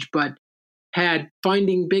footage, but had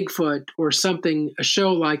Finding Bigfoot or something, a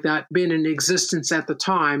show like that, been in existence at the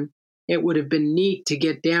time, it would have been neat to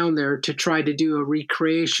get down there to try to do a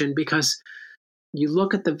recreation, because you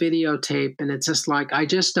look at the videotape and it's just like, I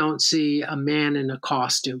just don't see a man in a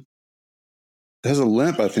costume. It has a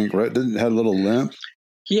limp, I think, right? Didn't it have a little limp?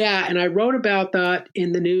 Yeah, and I wrote about that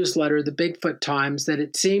in the newsletter, the Bigfoot Times, that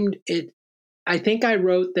I think I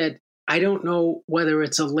wrote that I don't know whether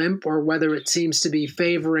it's a limp or whether it seems to be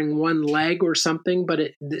favoring one leg or something, but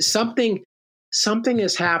something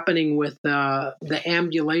is happening with the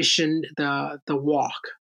ambulation, the walk.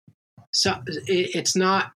 So it's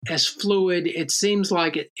not as fluid. It seems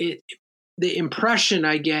like the impression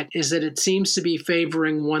I get is that it seems to be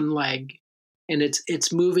favoring one leg, and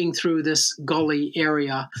it's moving through this gully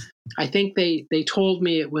area. I think they told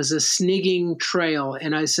me it was a snigging trail.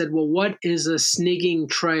 And I said, well, what is a snigging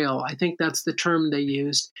trail? I think that's the term they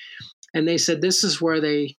used. And they said, this is where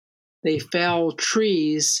they fell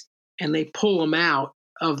trees and they pull them out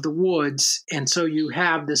of the woods. And so you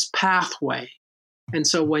have this pathway. And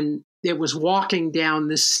so when it was walking down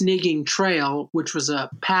this snigging trail, which was a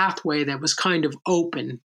pathway that was kind of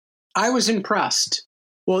open, I was impressed.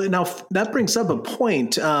 Well, now that brings up a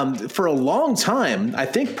point. For a long time, I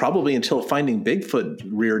think probably until Finding Bigfoot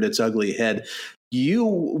reared its ugly head, you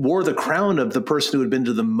wore the crown of the person who had been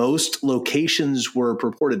to the most locations where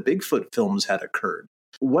purported Bigfoot films had occurred.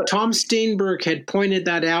 Tom Steenberg had pointed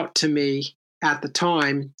that out to me at the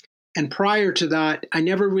time. And prior to that, I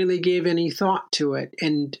never really gave any thought to it.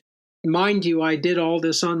 And mind you, I did all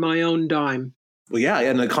this on my own dime. Well, yeah,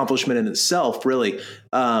 an accomplishment in itself, really,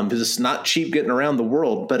 because it's not cheap getting around the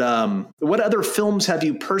world. But what other films have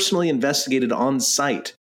you personally investigated on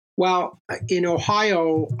site? Well, in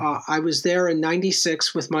Ohio, I was there in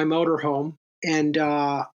 '96 with my motorhome, and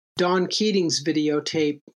Don Keating's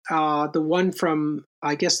videotape, the one from,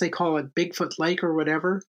 I guess they call it Bigfoot Lake or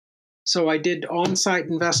whatever. So I did on-site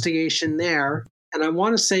investigation there. And I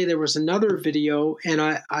want to say there was another video, and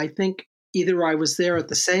I think either I was there at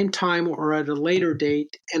the same time or at a later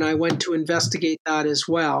date, and I went to investigate that as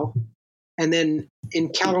well. And then in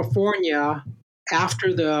California,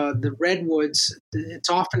 after the Redwoods, it's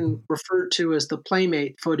often referred to as the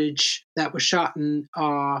Playmate footage that was shot in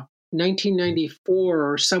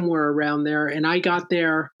 1994 or somewhere around there. And I got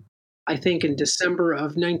there, I think, in December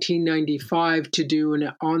of 1995 to do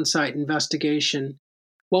an on-site investigation.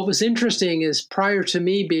 What was interesting is prior to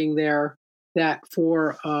me being there, that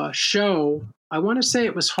for a show, I want to say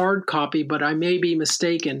it was hard copy, but I may be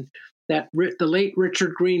mistaken, that the late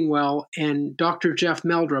Richard Greenwell and Dr. Jeff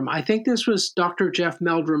Meldrum, I think this was Dr. Jeff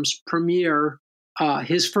Meldrum's premiere,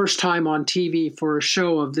 his first time on TV for a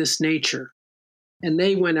show of this nature. And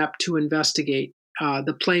they went up to investigate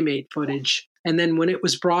the Playmate footage. And then when it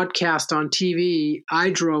was broadcast on TV, I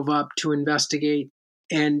drove up to investigate,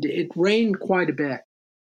 and it rained quite a bit.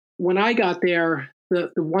 When I got there,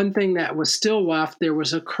 the one thing that was still left, there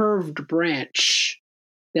was a curved branch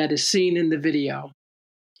that is seen in the video.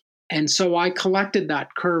 And so I collected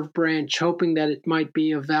that curved branch, hoping that it might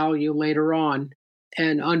be of value later on.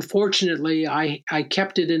 And unfortunately, I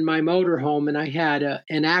kept it in my motorhome, and I had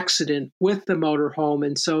an accident with the motorhome.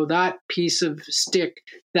 And so that piece of stick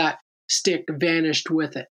vanished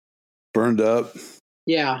with it. Burned up.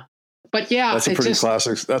 Yeah. But yeah. That's a pretty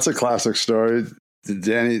classic. That's a classic story.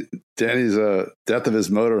 Danny's death of his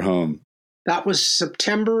motorhome. That was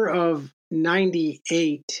September of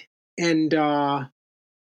 '98. And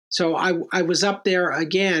so I was up there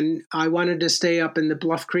again. I wanted to stay up in the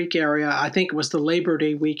Bluff Creek area. I think it was the Labor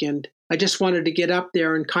Day weekend. I just wanted to get up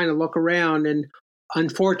there and kind of look around. And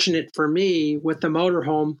unfortunate for me, with the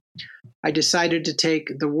motorhome, I decided to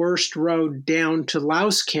take the worst road down to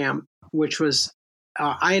Louse Camp, which was,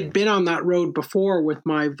 I had been on that road before with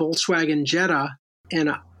my Volkswagen Jetta,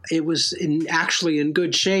 and it was actually in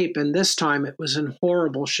good shape. And this time it was in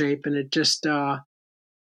horrible shape. And it just,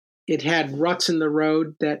 it had ruts in the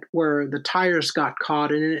road where the tires got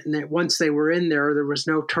caught in it. And that once they were in there was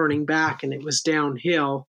no turning back, and it was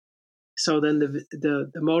downhill. So then the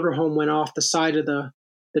motorhome went off the side of the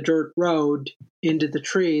dirt road into the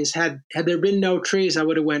trees. Had there been no trees, I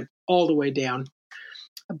would have went all the way down.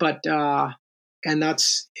 But and it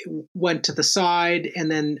went to the side, and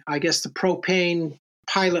then I guess the propane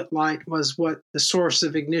pilot light was what the source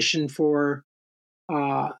of ignition for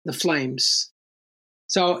the flames.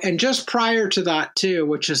 So, and just prior to that too,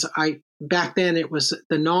 which is back then it was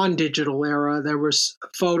the non-digital era. There was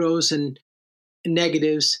photos and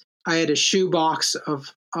negatives. I had a shoebox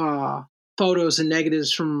of photos and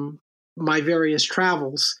negatives from my various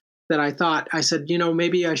travels that I said,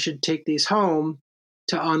 maybe I should take these home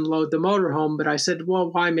to unload the motorhome. But I said,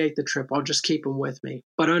 well, why make the trip? I'll just keep them with me.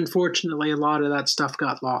 But unfortunately, a lot of that stuff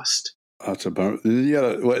got lost. That's a bummer.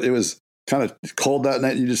 It was kind of cold that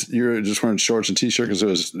night. You were just wearing shorts and t-shirt because it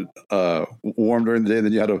was warm during the day. And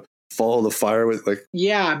then you had to follow the fire with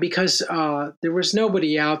Yeah, because there was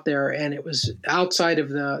nobody out there, and it was outside of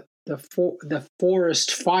the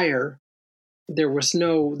forest fire. There was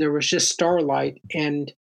just starlight,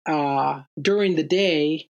 and during the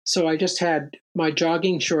day, so I just had my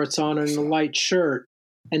jogging shorts on and a light shirt.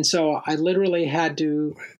 And so I literally had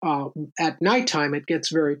to, at nighttime, it gets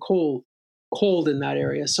very cold in that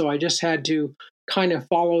area. So I just had to kind of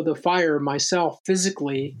follow the fire myself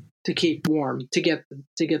physically to keep warm, to get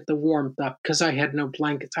the warmth up, because I had no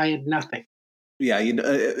blankets. I had nothing. Yeah,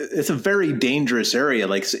 it's a very dangerous area.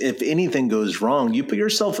 Like, if anything goes wrong, you put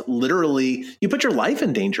your life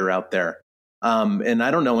in danger out there. And I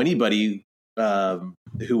don't know anybody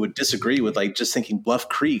who would disagree with just thinking Bluff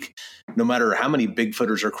Creek, no matter how many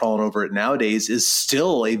Bigfooters are crawling over it nowadays, is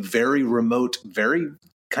still a very remote, very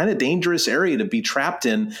kind of dangerous area to be trapped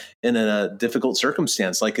in a difficult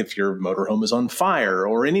circumstance, like if your motorhome is on fire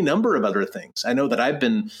or any number of other things. I know that I've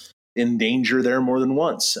been in danger there more than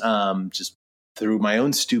once, just through my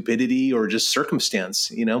own stupidity or just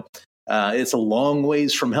circumstance. It's a long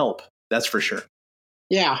ways from help. That's for sure.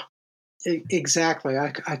 Yeah, exactly.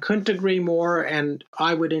 I couldn't agree more. And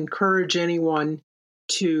I would encourage anyone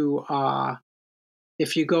to,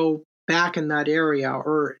 if you go back in that area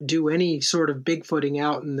or do any sort of bigfooting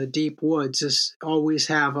out in the deep woods, is always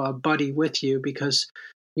have a buddy with you, because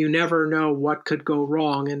you never know what could go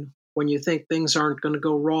wrong. And when you think things aren't going to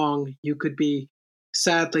go wrong, you could be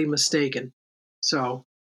sadly mistaken. So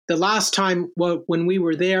the last time, when we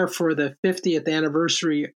were there for the 50th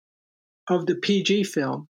anniversary of the PG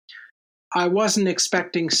film, I wasn't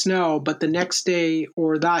expecting snow, but the next day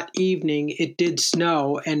or that evening it did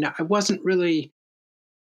snow, and I wasn't really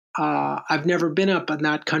I've never been up in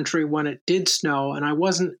that country when it did snow, and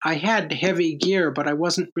I had heavy gear, but I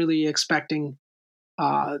wasn't really expecting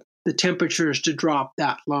the temperatures to drop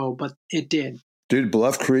that low, but it did. Dude,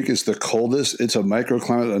 Bluff Creek is the coldest. It's a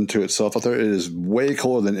microclimate unto itself out there. It is way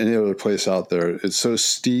colder than any other place out there. It's so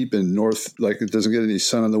steep and north, like it doesn't get any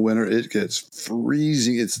sun in the winter. It gets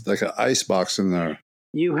freezing. It's like an ice box in there.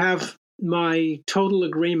 You have my total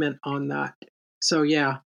agreement on that. So,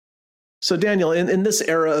 yeah. So, Daniel, in this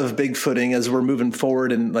era of Bigfooting, as we're moving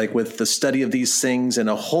forward and like with the study of these things and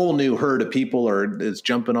a whole new herd of people is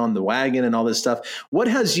jumping on the wagon and all this stuff, what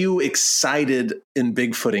has you excited in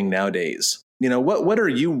Bigfooting nowadays? What are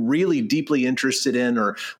you really deeply interested in,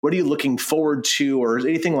 or what are you looking forward to, or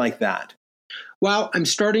anything like that? Well, I'm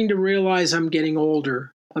starting to realize I'm getting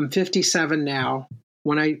older. I'm 57 now.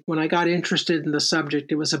 When I got interested in the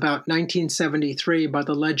subject, it was about 1973 by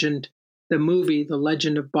the movie, The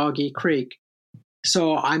Legend of Boggy Creek.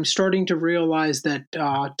 So I'm starting to realize that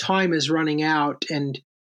time is running out, and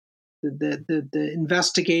the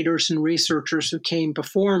investigators and researchers who came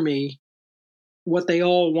before me, what they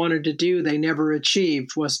all wanted to do, they never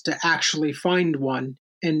achieved, was to actually find one.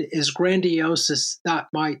 And as grandiose as that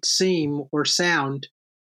might seem or sound,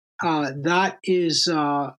 that is,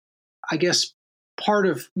 I guess, part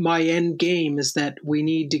of my end game is that we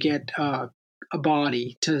need to get a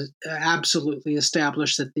body to absolutely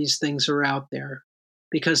establish that these things are out there.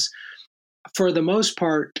 Because for the most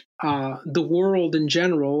part, the world in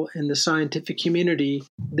general and the scientific community,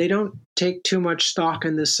 they don't take too much stock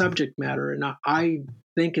in this subject matter. And I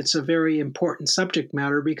think it's a very important subject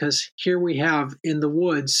matter, because here we have in the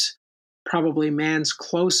woods probably man's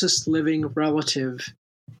closest living relative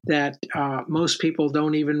that most people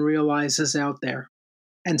don't even realize is out there.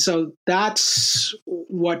 And so that's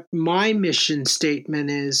what my mission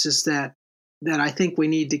statement is that I think we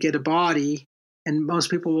need to get a body. And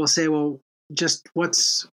most people will say, well,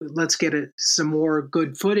 let's get some more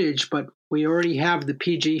good footage. But we already have the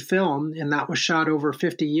PG film, and that was shot over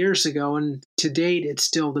 50 years ago. And to date, it's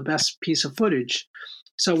still the best piece of footage.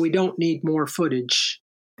 So we don't need more footage.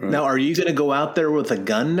 Now, are you going to go out there with a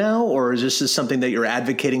gun now, or is this something that you're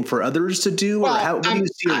advocating for others to do? Well, or what do you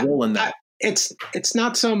see a role in that? It's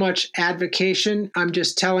not so much advocation. I'm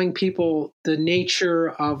just telling people the nature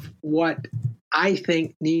of what I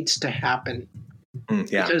think needs to happen.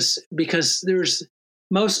 Yeah. Because there's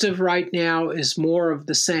most of right now is more of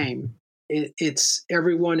the same. It's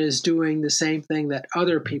everyone is doing the same thing that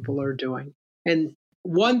other people are doing. And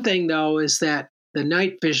one thing though is that the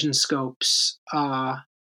night vision scopes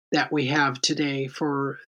that we have today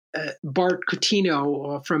for Bart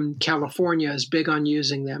Coutinho from California is big on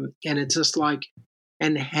using them, and it's just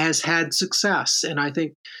and has had success. And I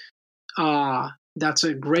think that's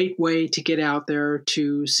a great way to get out there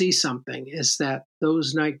to see something, is that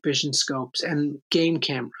those night vision scopes and game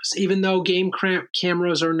cameras, even though game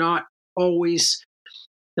cameras are not always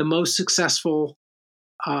the most successful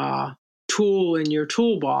tool in your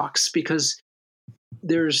toolbox, because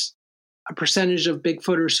there's a percentage of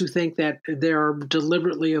Bigfooters who think that they're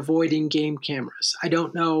deliberately avoiding game cameras. I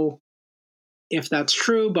don't know if that's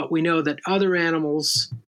true, but we know that other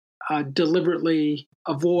animals deliberately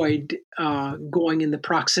avoid going in the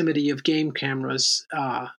proximity of game cameras,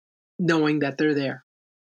 knowing that they're there.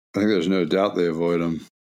 I think there's no doubt they avoid them.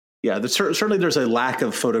 Yeah, certainly there's a lack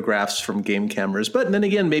of photographs from game cameras, but then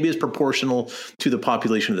again, maybe it's proportional to the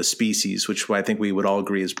population of the species, which I think we would all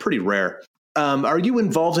agree is pretty rare. Are you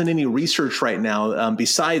involved in any research right now,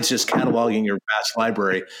 besides just cataloging your vast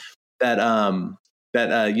library,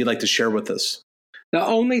 that you'd like to share with us? The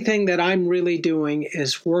only thing that I'm really doing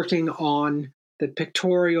is working on the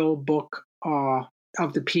pictorial book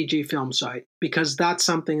of the PG film site, because that's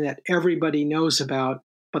something that everybody knows about,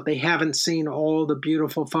 but they haven't seen all the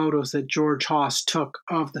beautiful photos that George Haas took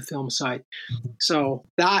of the film site. So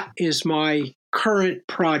that is my current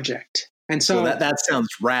project. And so that sounds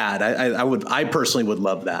rad. I personally would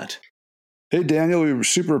love that. Hey, Daniel, we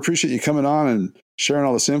super appreciate you coming on and sharing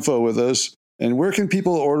all this info with us. And where can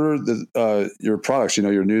people order your products,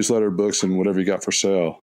 your newsletter, books, and whatever you got for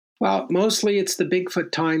sale? Well, mostly it's the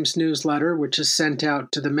Bigfoot Times newsletter, which is sent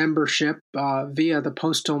out to the membership via the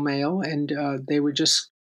postal mail. And they would just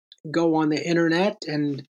go on the internet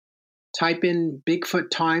and type in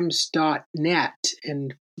bigfoottimes.net.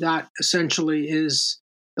 And that essentially is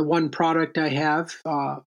the one product I have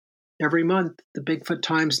every month, the Bigfoot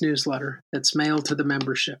Times newsletter that's mailed to the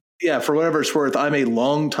membership. Yeah, for whatever it's worth, I'm a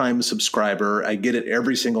longtime subscriber. I get it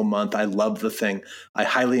every single month. I love the thing. I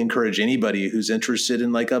highly encourage anybody who's interested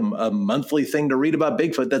in like a monthly thing to read about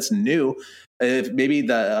Bigfoot that's new. If maybe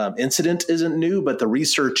the incident isn't new, but the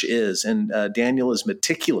research is. And Daniel is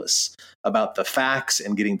meticulous about the facts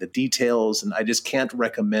and getting the details. And I just can't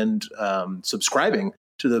recommend subscribing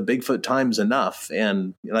to the Bigfoot Times enough.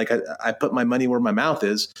 And like I put my money where my mouth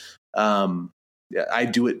is. I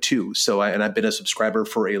do it too. So I've been a subscriber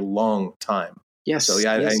for a long time. Yes. So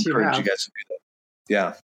I encourage you guys to do that.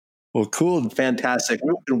 Yeah. Well, cool. Fantastic.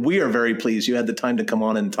 We are very pleased you had the time to come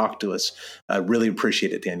on and talk to us. I really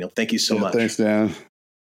appreciate it, Daniel. Thank you so much. Thanks, Dan.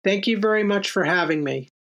 Thank you very much for having me.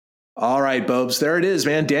 All right, Bobes. There it is,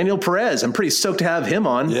 man. Daniel Perez. I'm pretty stoked to have him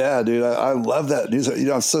on. Yeah, dude. I love that news.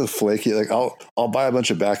 I'm so flaky. Like I'll buy a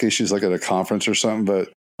bunch of back issues like at a conference or something, but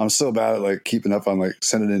I'm so bad at like keeping up on like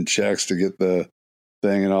sending in checks to get the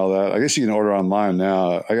thing and all that. I guess you can order online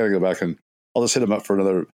now. I got to go back and I'll just hit him up for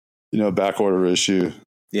another, back order issue.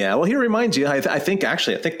 Yeah. Well, he reminds you, I think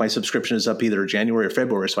my subscription is up either January or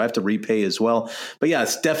February, so I have to repay as well. But yeah,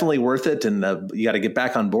 it's definitely worth it. And you got to get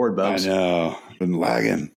back on board, Bubs. I know. Been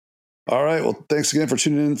lagging. All right. Well, thanks again for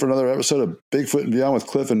tuning in for another episode of Bigfoot and Beyond with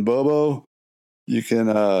Cliff and Bobo. You can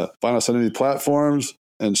find us on any platforms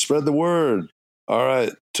and spread the word. All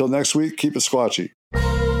right. Till next week, keep it squatchy.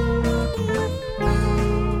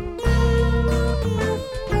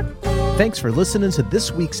 Thanks for listening to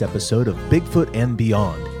this week's episode of Bigfoot and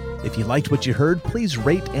Beyond. If you liked what you heard, please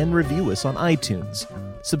rate and review us on iTunes.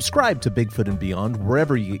 Subscribe to Bigfoot and Beyond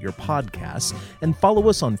wherever you get your podcasts, and follow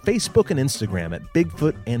us on Facebook and Instagram at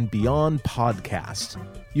Bigfoot and Beyond Podcast.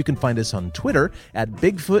 You can find us on Twitter at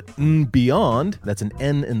Bigfoot and Beyond, that's an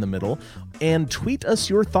N in the middle, and tweet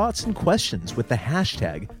us your thoughts and questions with the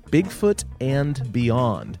hashtag Bigfoot and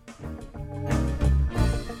Beyond.